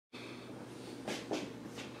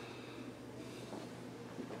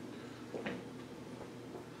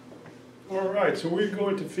Alright, so we're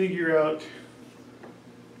going to figure out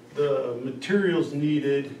the materials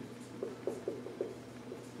needed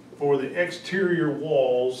for the exterior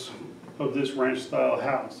walls of this ranch style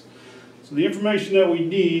house. So the information that we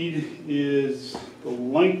need is the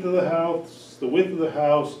length of the house, the width of the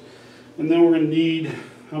house, and then we're going to need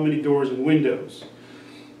how many doors and windows.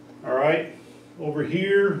 Alright, over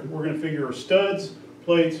here we're going to figure our studs,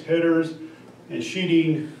 plates, headers, and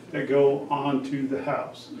sheeting that go onto the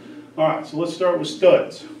house. Alright, so let's start with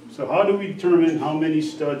studs. So how do we determine how many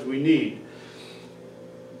studs we need?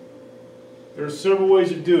 There's several ways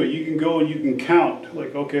to do it. You can go and you can count,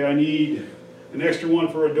 like, okay, I need an extra one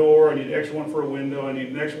for a door, I need an extra one for a window, I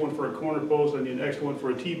need an extra one for a corner post, I need an extra one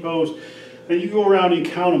for a T-post, and you go around and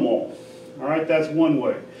count them all. Alright, that's one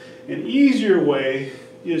way. An easier way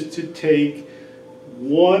is to take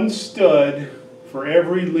one stud for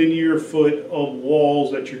every linear foot of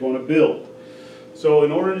walls that you're going to build. So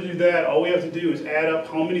in order to do that, all we have to do is add up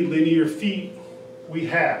how many linear feet we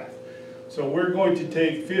have. So we're going to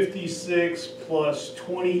take 56 plus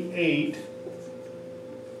 28,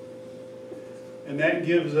 and that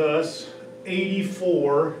gives us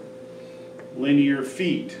 84 linear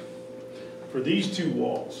feet for these two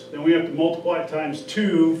walls. Then we have to multiply it times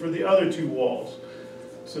 2 for the other two walls.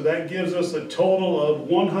 So that gives us a total of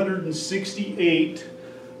 168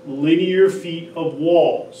 linear feet of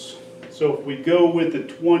walls. So if we go with the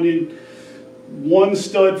one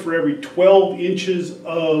stud for every 12 inches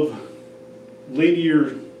of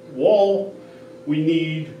linear wall, we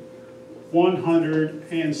need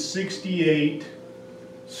 168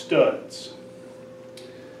 studs.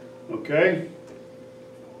 Okay?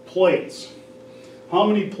 Plates. How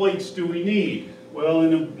many plates do we need? Well,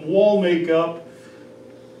 in a wall makeup,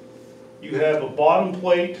 you have a bottom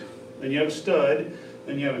plate, then you have a stud,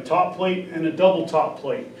 then you have a top plate and a double top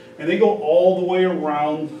plate. And they go all the way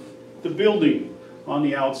around the building on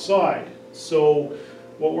the outside. So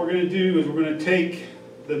what we're going to do is we're going to take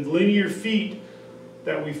the linear feet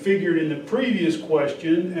that we figured in the previous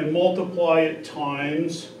question and multiply it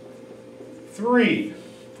times 3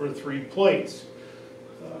 for 3 plates.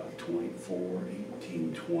 24,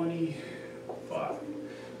 18, 25.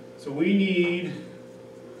 So we need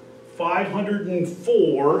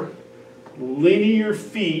 504 linear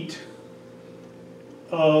feet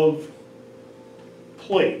of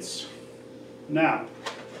plates. Now,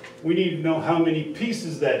 we need to know how many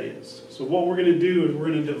pieces that is. So what we're going to do is we're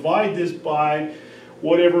going to divide this by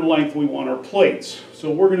whatever length we want our plates.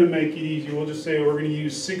 So we're going to make it easy. We'll just say we're going to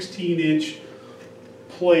use 16-inch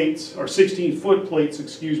plates, or 16-foot plates,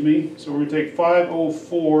 excuse me. So we're going to take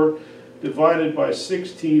 504 divided by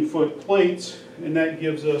 16-foot plates, and that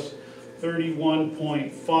gives us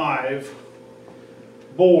 31.5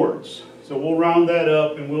 boards. So we'll round that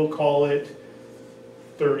up and we'll call it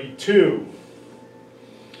 32.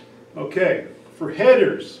 Okay, for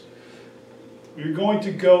headers, you're going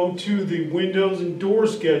to go to the windows and door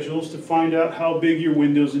schedules to find out how big your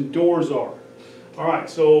windows and doors are. Alright,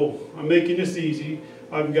 so I'm making this easy.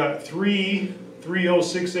 I've got 3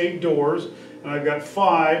 3068 doors, and I've got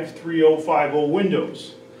 5 3050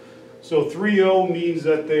 windows. So 30 means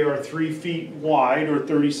that they are 3 feet wide, or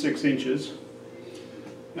 36 inches.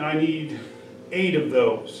 And I need 8 of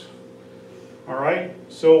those. Alright,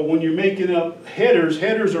 so when you're making up headers,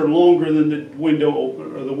 headers are longer than the window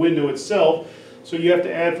open, or the window itself. So you have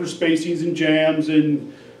to add for spacings and jambs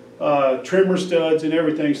and trimmer studs and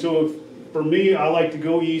everything. So for me, I like to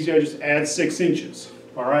go easy. I just add 6 inches.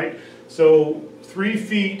 Alright, so 3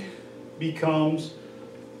 feet becomes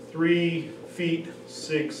 3 feet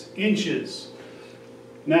 6 inches.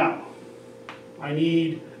 Now, I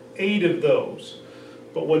need 8 of those.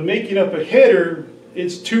 But when making up a header,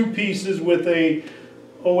 it's 2 pieces with a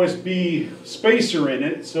OSB spacer in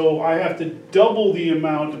it, so I have to double the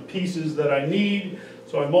amount of pieces that I need.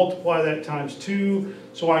 So I multiply that times 2,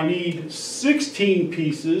 so I need 16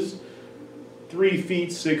 pieces, 3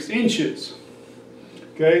 feet 6 inches.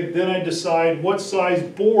 Okay, then I decide what size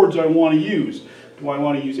boards I want to use. Do I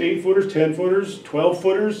want to use 8-footers, 10-footers,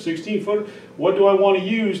 12-footers, 16-footers? What do I want to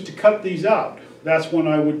use to cut these out? That's when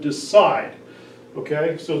I would decide.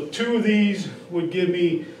 Okay, so 2 of these would give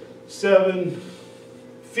me 7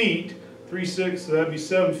 feet, 3, 6, so that'd be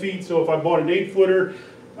 7 feet. So if I bought an 8-footer,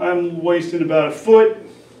 I'm wasting about a foot.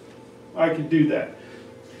 I could do that.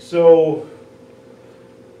 So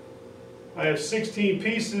I have 16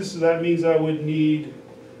 pieces, so that means I would need,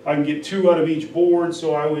 I can get 2 out of each board,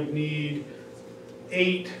 so I would need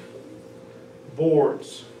 8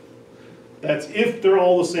 boards. That's if they're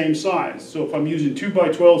all the same size. So if I'm using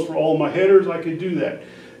 2x12s for all my headers, I could do that.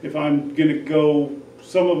 If I'm going to go,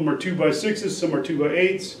 some of them are 2x6s, some are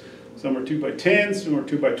 2x8s. Some are 2x10s, some are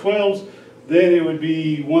 2x12s. Then it would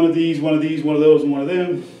be one of these, one of these, one of those, and one of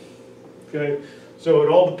them. Okay, so it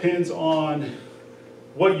all depends on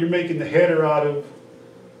what you're making the header out of.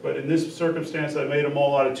 But in this circumstance, I made them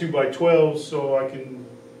all out of 2x12s, so I can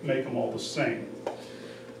make them all the same.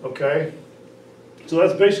 Okay, so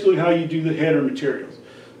that's basically how you do the header materials.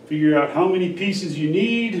 Figure out how many pieces you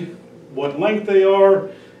need, what length they are,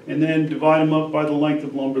 and then divide them up by the length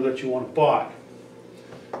of lumber that you want to buy.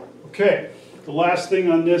 Okay, the last thing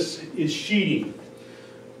on this is sheeting.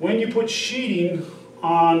 When you put sheeting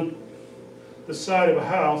on the side of a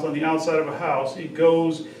house, on the outside of a house, it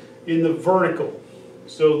goes in the vertical.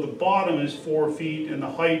 So the bottom is 4 feet and the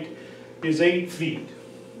height is 8 feet.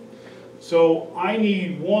 So I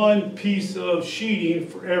need one piece of sheeting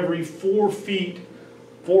for every 4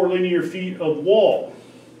 linear feet of wall.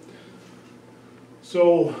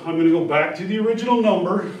 So I'm going to go back to the original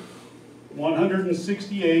number,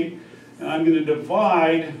 168, and I'm going to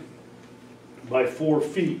divide by 4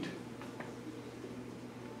 feet.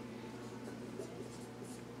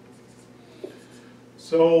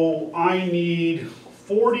 So I need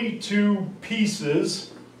 42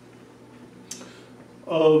 pieces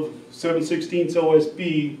of 7/16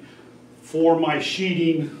 OSB for my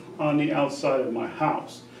sheeting on the outside of my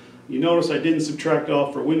house. You notice I didn't subtract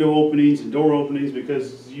off for window openings and door openings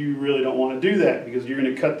because you really don't want to do that, because you're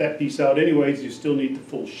going to cut that piece out anyways. You still need the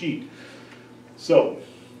full sheet. So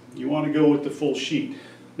you want to go with the full sheet.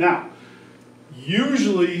 Now,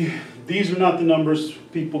 usually these are not the numbers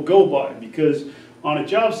people go by, because on a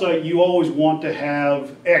job site you always want to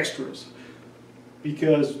have extras.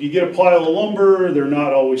 Because you get a pile of lumber, they're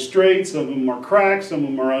not always straight, some of them are cracked, some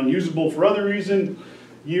of them are unusable for other reasons.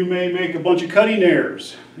 You may make a bunch of cutting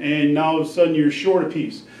errors, and now all of a sudden you're short a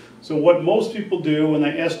piece. So what most people do when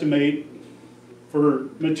they estimate for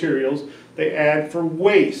materials, they add for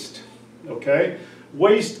waste, okay?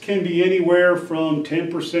 Waste can be anywhere from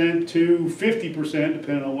 10% to 50%,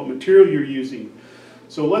 depending on what material you're using.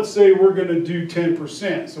 So let's say we're going to do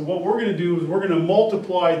 10%. So what we're going to do is we're going to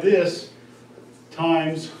multiply this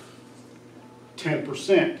times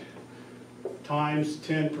 10%, times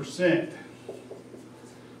 10%.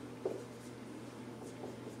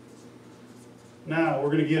 Now we're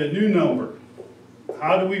going to get a new number.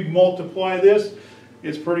 How do we multiply this?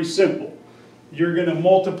 It's pretty simple. You're going to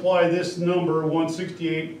multiply this number,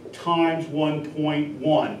 168, times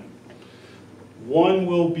 1.1. 1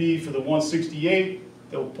 will be for the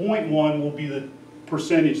 168, the 0.1 will be the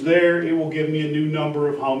percentage there. It will give me a new number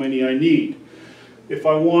of how many I need. If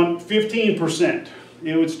I want 15%,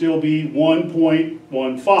 it would still be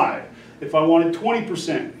 1.15. If I wanted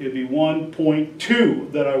 20%, it would be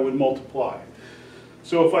 1.2 that I would multiply.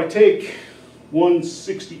 So if I take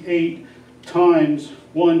 168 times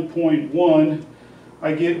 1.1,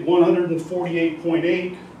 I get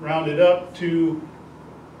 148.8 rounded up to,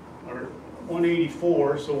 or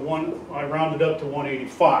 184, so I rounded up to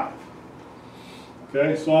 185.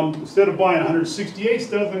 Okay, so instead of buying 168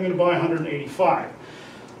 stuff, I'm going to buy 185.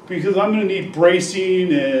 Because I'm going to need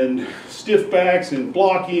bracing and stiff backs and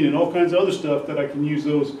blocking and all kinds of other stuff that I can use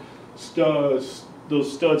those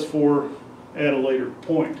studs for at a later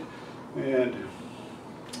point. And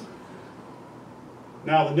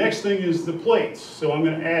now the next thing is the plates. So I'm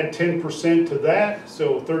going to add 10% to that.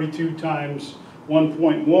 So 32 times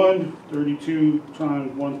 1.1, 32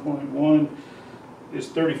 times 1.1 is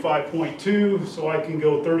 35.2. So I can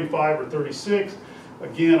go 35 or 36.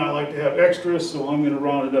 Again, I like to have extras, so I'm going to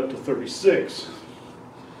round it up to 36.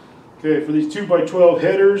 Okay, for these 2x12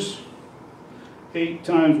 headers, 8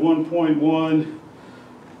 times 1.1,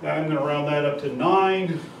 I'm going to round that up to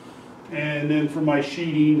 9. And then for my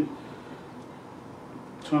sheeting,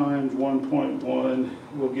 times 1.1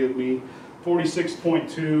 will give me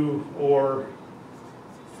 46.2 or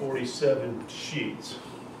 47 sheets.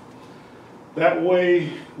 That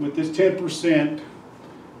way, with this 10%,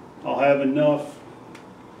 I'll have enough.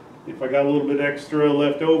 If I got a little bit extra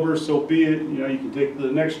left over, so be it. You know, you can take it to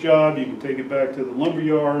the next job, you can take it back to the lumber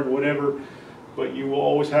yard, whatever, but you will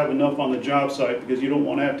always have enough on the job site, because you don't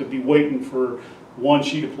want to have to be waiting for one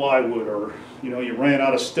sheet of plywood, or you ran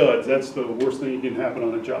out of studs. That's the worst thing that can happen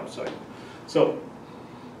on a job site. So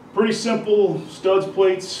pretty simple: studs,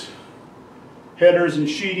 plates, headers, and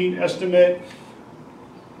sheeting estimate.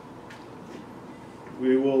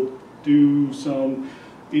 We will do some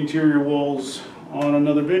interior walls on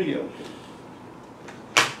another video.